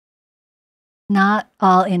Not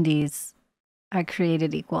all indies are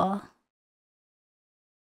created equal.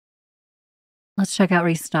 Let's check out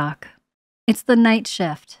Restock. It's the night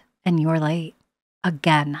shift, and you're late.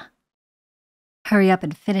 Again. Hurry up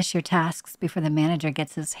and finish your tasks before the manager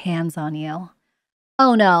gets his hands on you.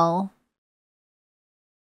 Oh no.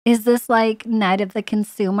 Is this like Night of the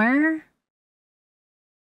Consumer?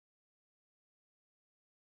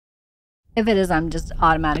 If it is, I'm just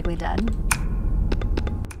automatically dead.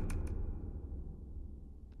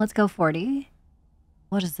 Let's go 40.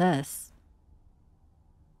 What is this?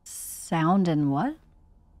 Sound and what?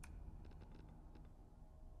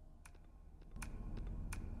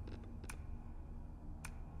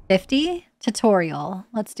 $50? Tutorial.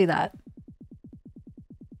 Let's do that.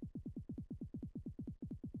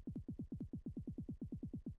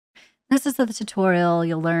 This is the tutorial.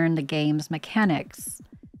 You'll learn the game's mechanics.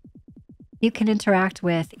 You can interact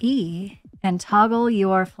with E and toggle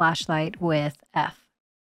your flashlight with F.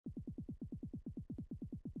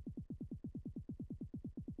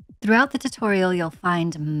 Throughout the tutorial, you'll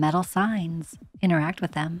find metal signs. Interact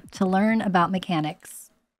with them to learn about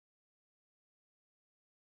mechanics.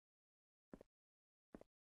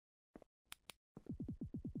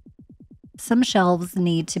 Some shelves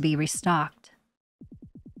need to be restocked.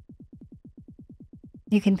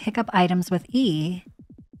 You can pick up items with E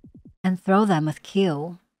and throw them with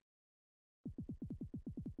Q.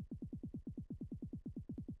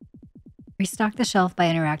 Restock the shelf by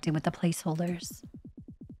interacting with the placeholders.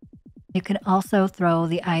 You can also throw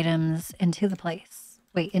the items into place.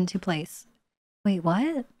 Wait,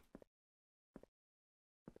 what?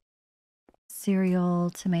 Cereal,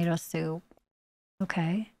 tomato soup.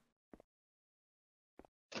 Okay.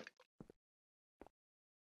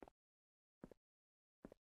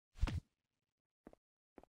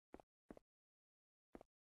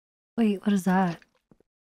 Wait, what is that?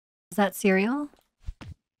 Is that cereal?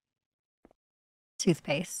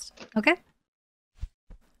 Toothpaste. Okay.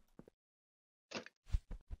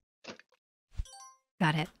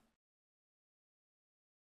 Got it.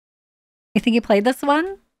 You think you played this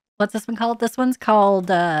one? What's this one called? This one's called,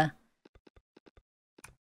 does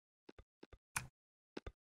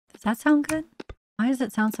that sound good? Why does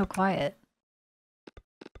it sound so quiet?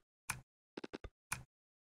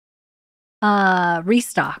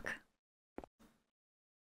 Restock.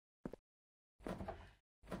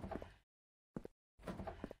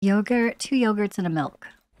 Yogurt, 2 yogurts and a milk.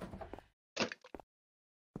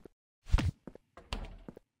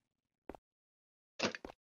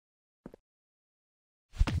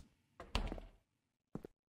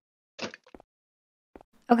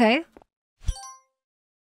 Okay.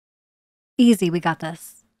 Easy, we got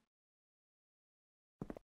this.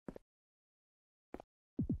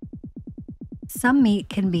 Some meats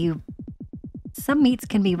can be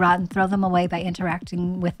rotten. Throw them away by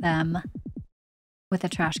interacting with them with a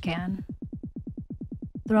trash can.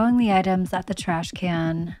 Throwing the items at the trash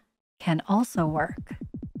can also work.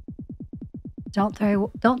 Don't throw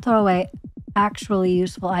away actually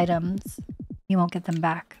useful items. You won't get them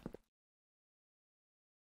back.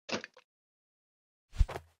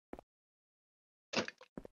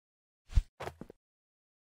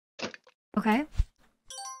 Okay.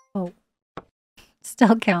 Oh.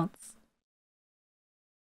 Still counts.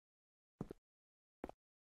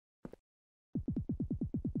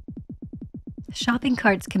 Shopping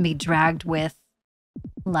carts can be dragged with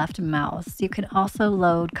left mouse. You can also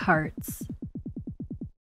load carts.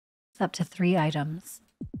 It's up to 3 items.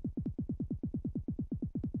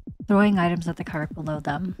 Throwing items at the cart will load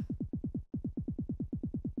them.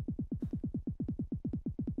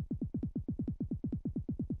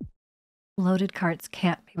 Loaded carts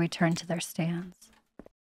can't be returned to their stands.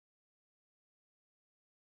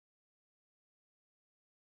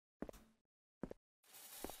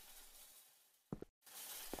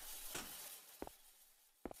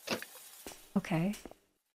 Okay.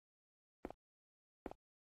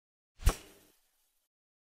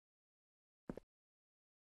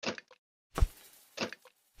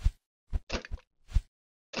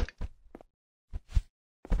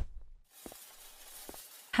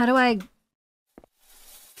 How do I...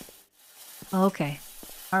 Okay.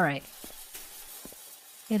 All right.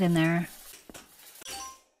 Get in there.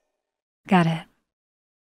 Got it.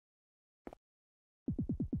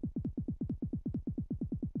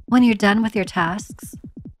 When you're done with your tasks,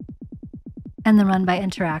 end the run by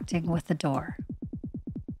interacting with the door.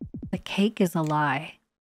 The cake is a lie.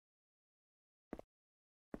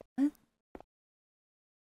 What?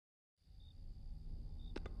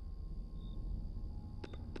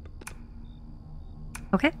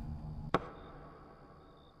 Okay.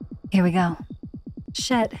 Here we go.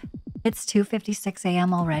 Shit. It's 2:56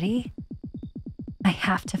 a.m. already. I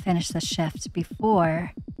have to finish the shift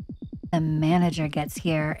before the manager gets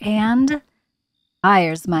here and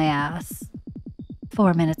fires my ass.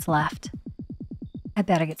 4 minutes left. I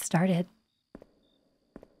better get started.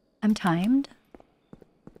 I'm timed.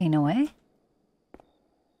 Ain't no way.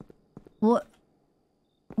 What?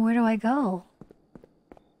 Where do I go?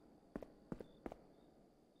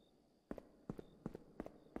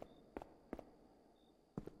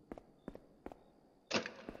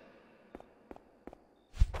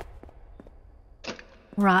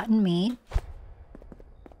 Rotten meat.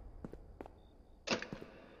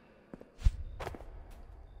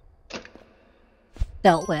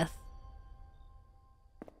 Dealt with.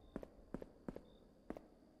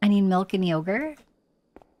 I need milk and yogurt.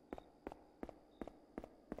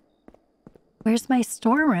 Where's my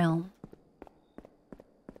storeroom?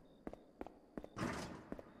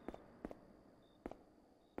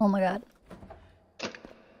 Oh my god.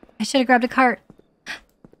 I should have grabbed a cart.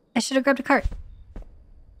 I should have grabbed a cart.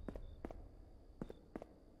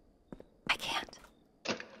 I can't.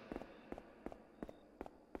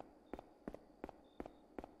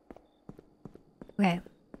 Okay.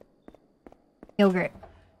 Yogurt.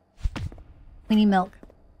 We need milk.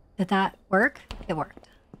 Did that work? It worked.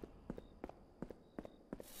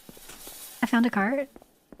 I found a cart.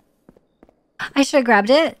 I should have grabbed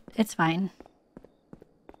it. It's fine.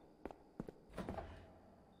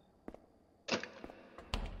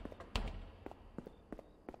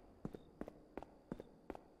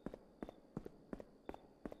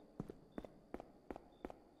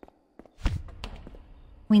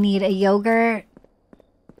 We need a yogurt.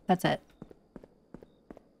 That's it.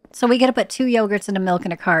 So we get to put 2 yogurts and a milk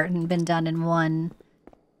in a cart and been done in one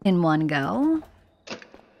go.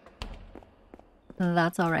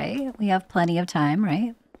 That's all right. We have plenty of time,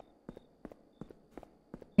 right?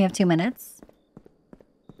 We have 2 minutes.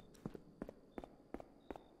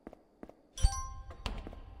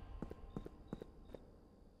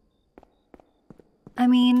 I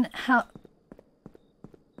mean, how...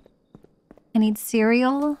 I need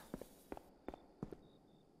cereal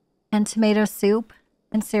and tomato soup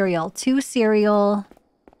and cereal. 2 cereal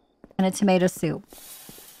and a tomato soup.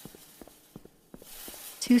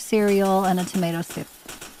 2 cereal and a tomato soup.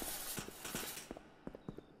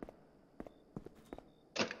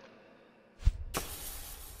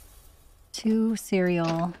 Two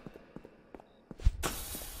cereal.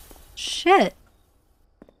 Shit.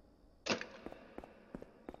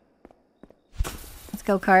 Let's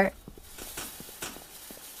go, cart.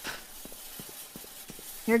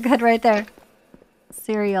 You're good right there.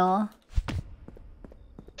 Cereal.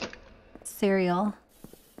 Cereal.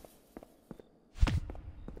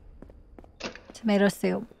 Tomato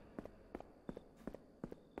soup.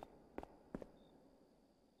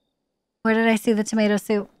 Where did I see the tomato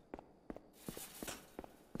soup?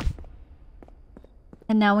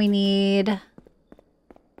 And now we need...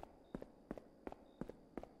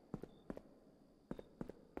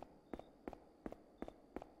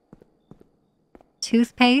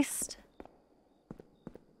 toothpaste.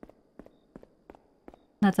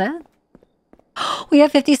 That's it? We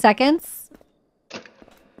have 50 seconds?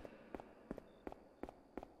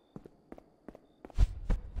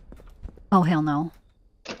 Oh, hell no.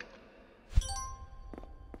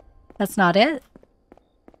 That's not it?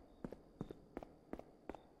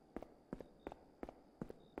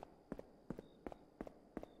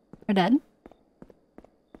 We're dead?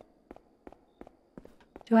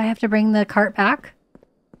 Do I have to bring the cart back?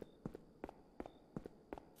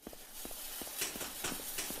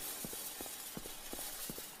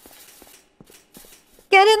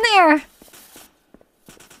 Get in there!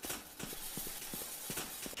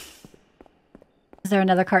 Is there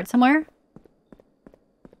another cart somewhere?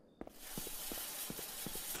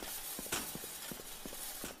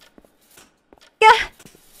 Yeah!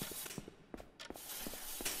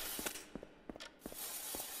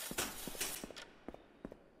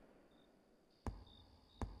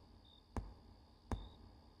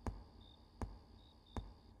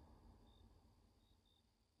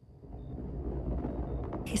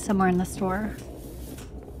 He's somewhere in the store.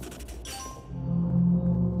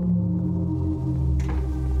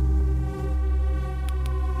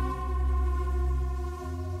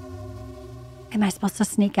 Am I supposed to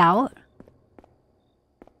sneak out?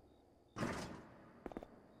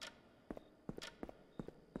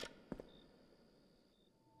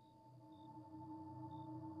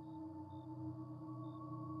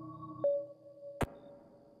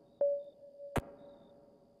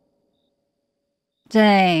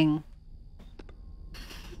 Dang.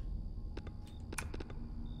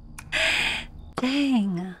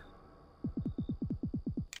 Dang.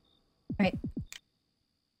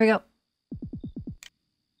 Here we go.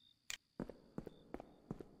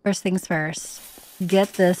 First things first.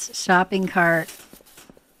 Get this shopping cart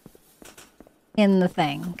in the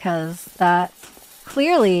thing, because that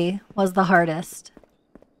clearly was the hardest.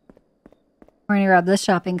 We're going to grab this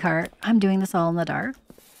shopping cart. I'm doing this all in the dark.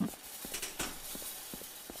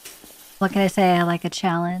 What can I say? I like a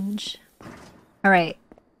challenge. All right.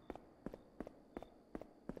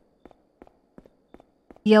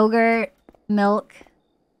 Yogurt, milk,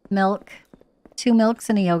 2 milks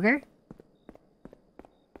and a yogurt.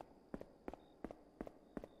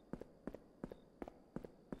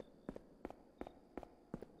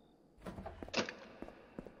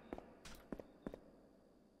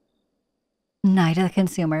 Night of the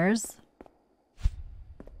consumers.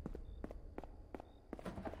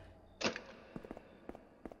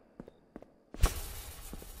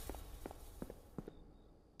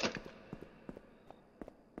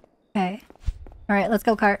 Okay. All right, let's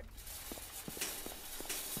go, cart.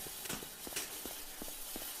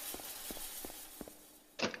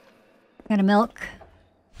 Got a milk.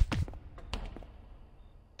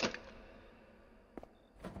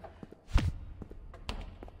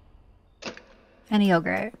 And a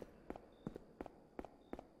yogurt.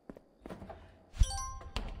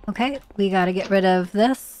 Okay, we gotta get rid of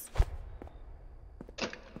this.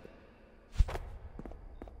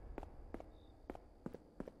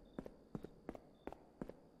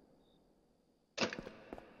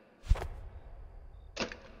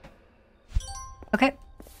 Okay.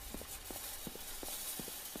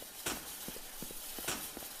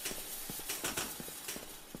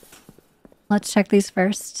 Let's check these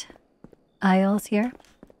first aisles here.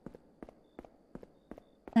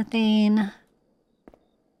 Nothing.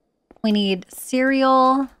 We need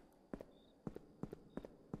cereal.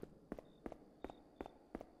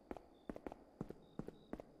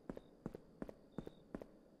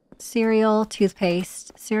 Cereal,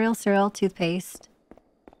 toothpaste. Cereal, toothpaste.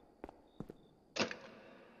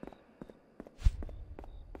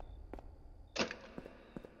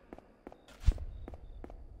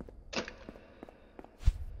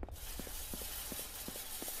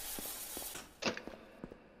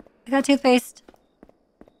 I got toothpaste.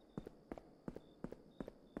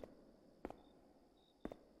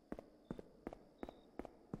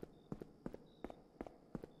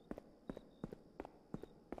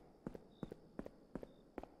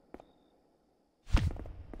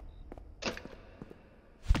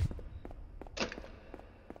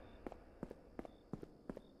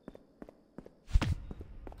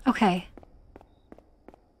 Okay.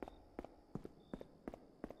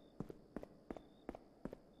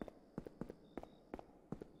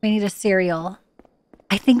 We need a cereal.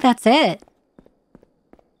 I think that's it.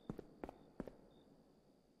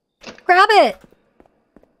 Grab it!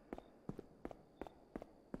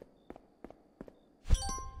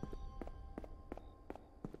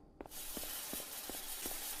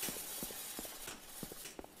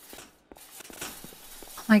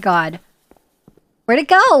 Oh my god. Where'd it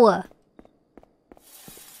go?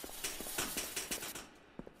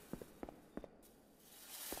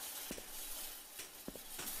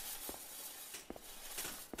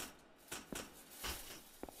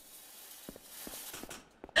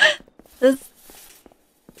 This...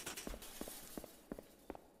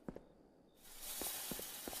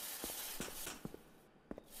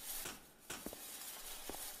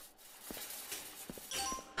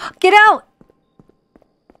 Get out!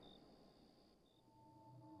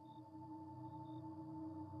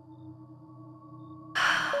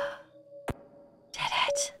 Did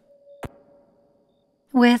it.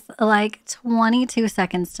 With like 22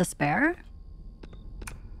 seconds to spare.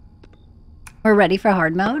 We're ready for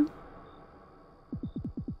hard mode.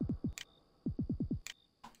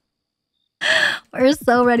 We're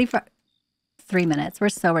so ready for 3 minutes. We're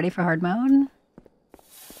so ready for hard mode.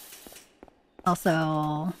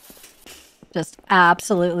 Also, just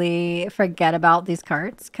absolutely forget about these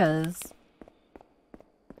carts because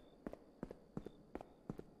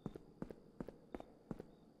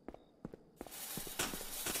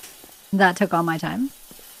that took all my time.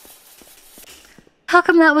 How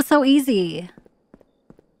come that was so easy?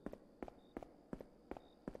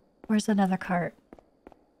 Where's another cart?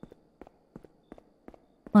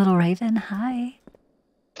 Little Raven, hi.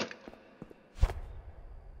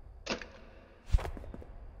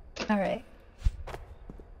 All right.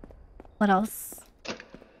 What else?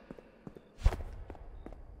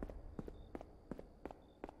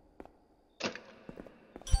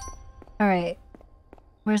 All right.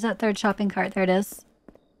 Where's that third shopping cart? There it is.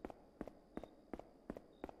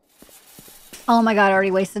 Oh my god, I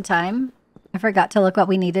already wasted time. I forgot to look what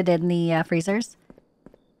we needed in the freezers.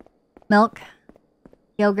 Milk,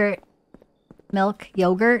 yogurt, milk,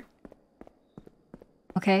 yogurt.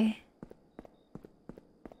 Okay.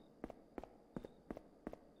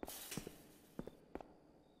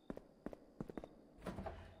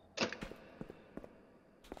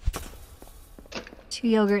 Two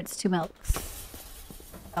yogurts, two milks.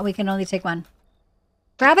 Oh, we can only take one.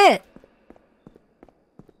 Grab it!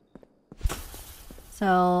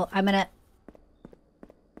 So I'm gonna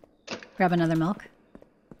grab another milk.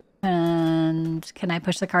 And can I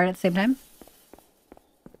push the cart at the same time?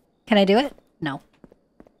 Can I do it? No.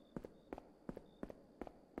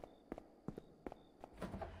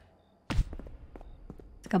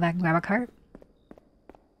 Let's go back and grab a cart.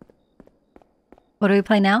 What do we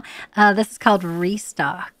play now? This is called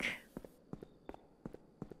Restock.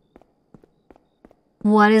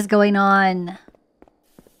 What is going on?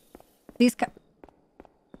 These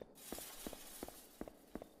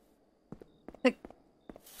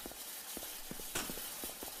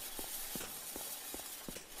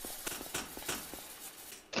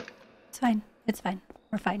It's fine. It's fine.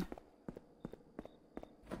 We're fine.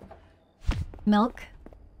 Milk.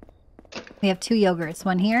 We have two yogurts.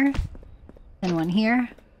 One here and one here.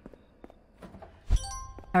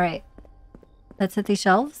 All right. Let's hit these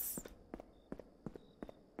shelves.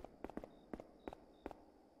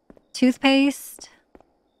 Toothpaste.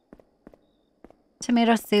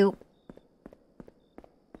 Tomato soup.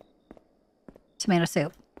 Tomato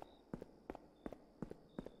soup.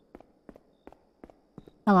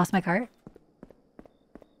 I lost my cart.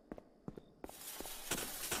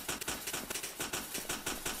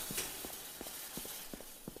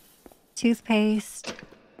 Toothpaste.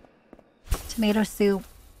 Tomato soup.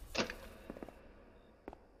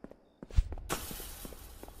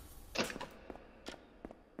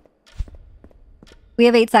 We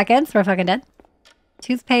have 8 seconds. We're fucking dead.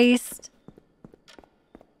 Toothpaste.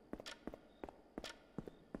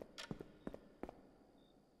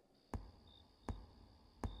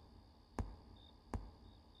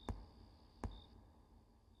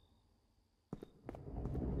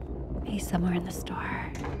 He's somewhere in the store.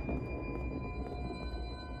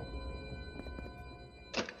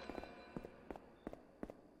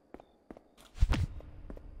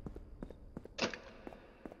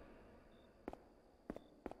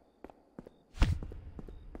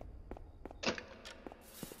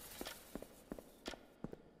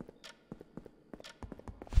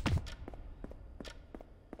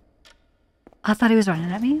 I thought he was running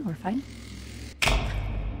at me. We're fine.